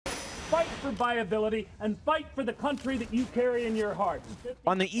fight for viability, and fight for the country that you carry in your heart.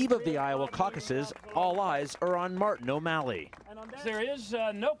 On the eve of the Iowa caucuses, all eyes are on Martin O'Malley. There is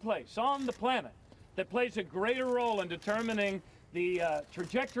no place on the planet that plays a greater role in determining the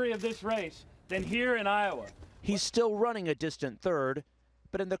trajectory of this race than here in Iowa. He's still running a distant third,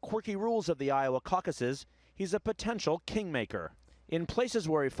 but in the quirky rules of the Iowa caucuses, he's a potential kingmaker. In places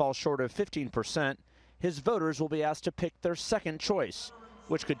where he falls short of 15%, his voters will be asked to pick their second choice,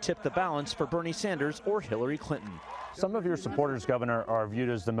 which could tip the balance for Bernie Sanders or Hillary Clinton. Some of your supporters, Governor, are viewed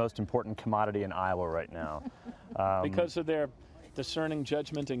as the most important commodity in Iowa right now. Because of their discerning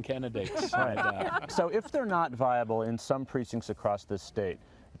judgment in candidates. Right. So if they're not viable in some precincts across this state,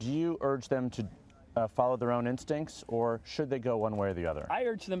 do you urge them to follow their own instincts, or should they go one way or the other? I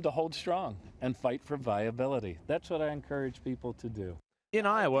urge them to hold strong and fight for viability. That's what I encourage people to do. In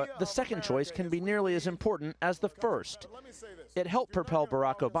Iowa, the second choice can be nearly as important as the first. It helped propel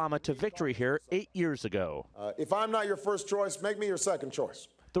Barack Obama to victory here 8 years ago. If I'm not your first choice, make me your second choice.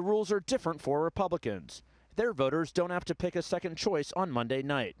 The rules are different for Republicans. Their voters don't have to pick a second choice on Monday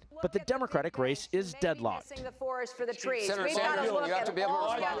night. But the Democratic race is deadlocked.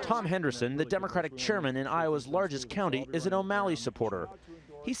 Tom Henderson, the Democratic chairman in Iowa's largest county, is an O'Malley supporter.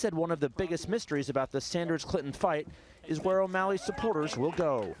 He said one of the biggest mysteries about the Sanders-Clinton fight is where O'Malley supporters will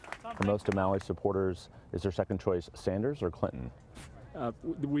go. For most O'Malley supporters, is their second choice Sanders or Clinton?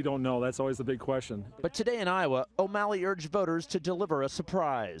 We don't know. That's always the big question. But today in Iowa, O'Malley urged voters to deliver a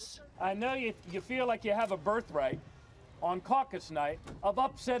surprise. I know you feel like you have a birthright on caucus night of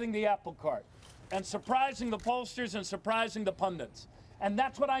upsetting the apple cart and surprising the pollsters and surprising the pundits. And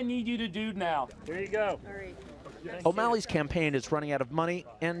that's what I need you to do now. Here you go. All right. O'Malley's campaign is running out of money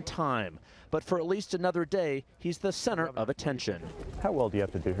and time, but for at least another day, he's the center of attention. How well do you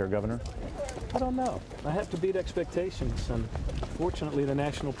have to do here, Governor? I don't know. I have to beat expectations, and fortunately the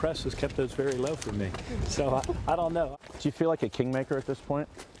national press has kept those very low for me. So I don't know. Do you feel like a kingmaker at this point?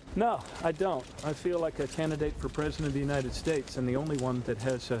 No, I don't. I feel like a candidate for President of the United States, and the only one that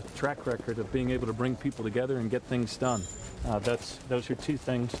has a track record of being able to bring people together and get things done. Those are two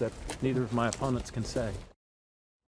things that neither of my opponents can say.